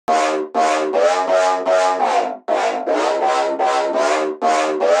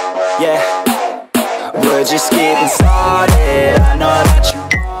just getting started. I know that you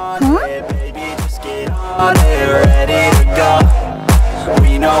want it, baby, just get on it. Ready to go,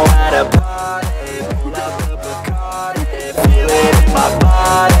 we know how to party. Pull out the Bacardi, feel it in my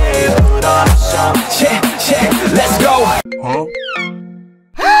body. Put on a show, yeah, let's go.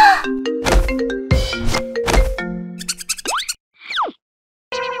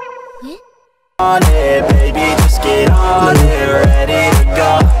 On it, baby, just get on it. Ready to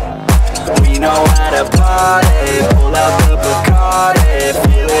go, we know how to party. Pull out the Bacardi,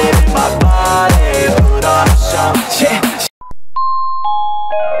 feel it in my body. Put on a show, yeah.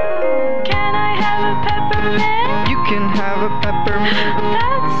 Can I have a peppermint? You can have a peppermint.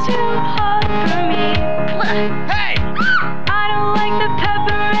 That's too hot for me. Hey! I don't like the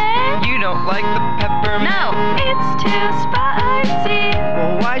peppermint. You don't like the peppermint? No, it's too spicy.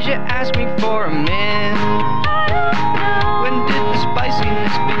 Well, why'd you ask me for a mint? I don't know. When did the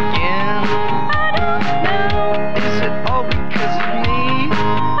spiciness begin? I don't know. Is it all because of me?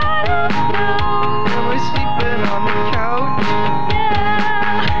 I don't know. Am I sleeping on the couch?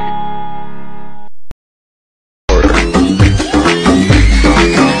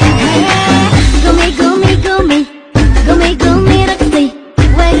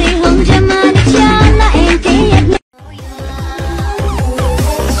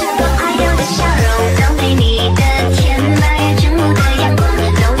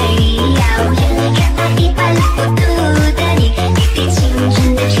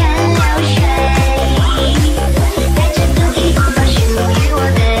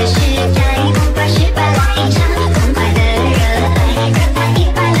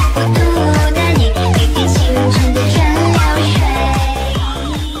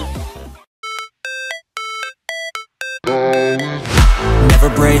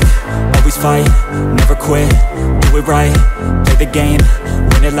 Never break, always fight, never quit, do it right, play the game,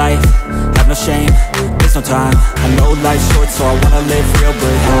 win it life, have no shame, there's no time, I know life's short so I wanna live real,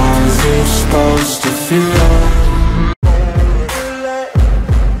 but how's it supposed to feel?